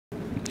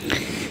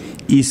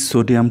Is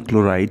sodium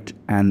chloride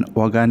an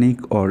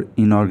organic or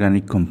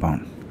inorganic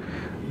compound?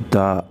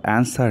 The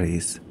answer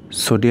is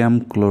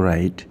sodium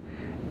chloride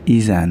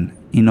is an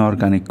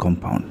inorganic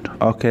compound.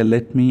 Okay,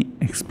 let me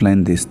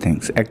explain these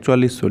things.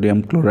 Actually,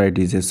 sodium chloride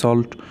is a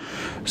salt,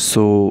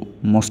 so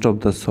most of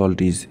the salt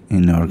is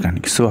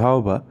inorganic. So,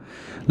 however,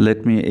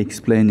 let me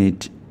explain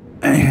it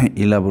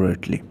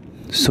elaborately.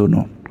 So,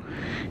 no,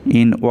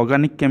 in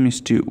organic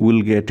chemistry,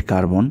 we'll get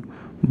carbon,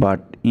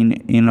 but in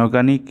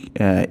inorganic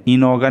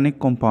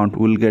compound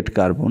will get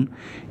carbon.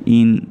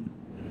 In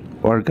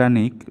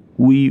organic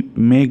we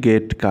may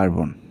get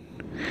carbon.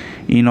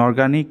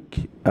 Inorganic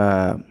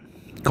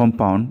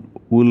compound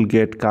will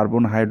get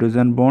carbon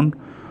hydrogen bond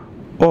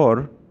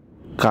or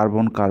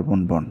carbon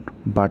carbon bond,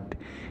 but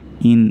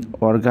in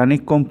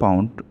organic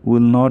compound will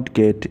not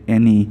get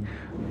any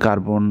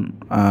carbon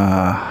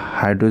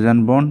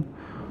hydrogen bond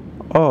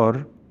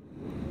or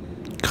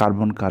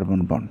carbon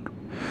carbon bond.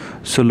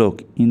 So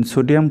look, in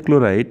sodium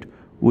chloride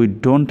we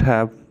don't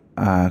have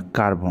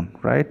carbon,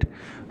 right?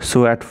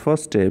 So at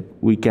first step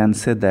we can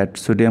say that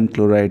sodium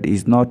chloride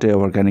is not an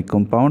organic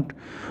compound,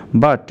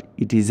 but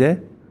it is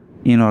a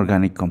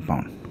inorganic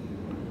compound.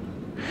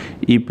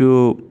 If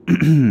you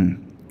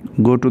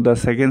go to the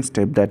second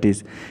step, that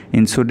is,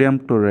 in sodium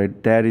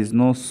chloride there is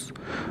no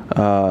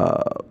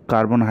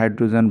carbon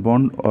hydrogen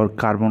bond or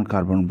carbon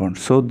carbon bond,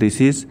 so this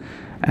is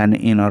an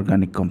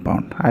inorganic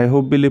compound. I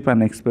hope, believe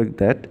and expect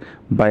that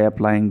by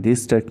applying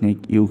this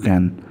technique you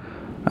can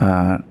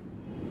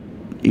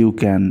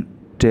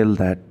tell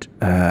that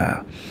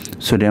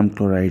sodium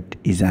chloride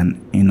is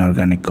an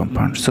inorganic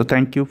compound. So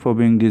thank you for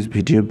viewing this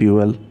video. Be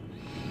well.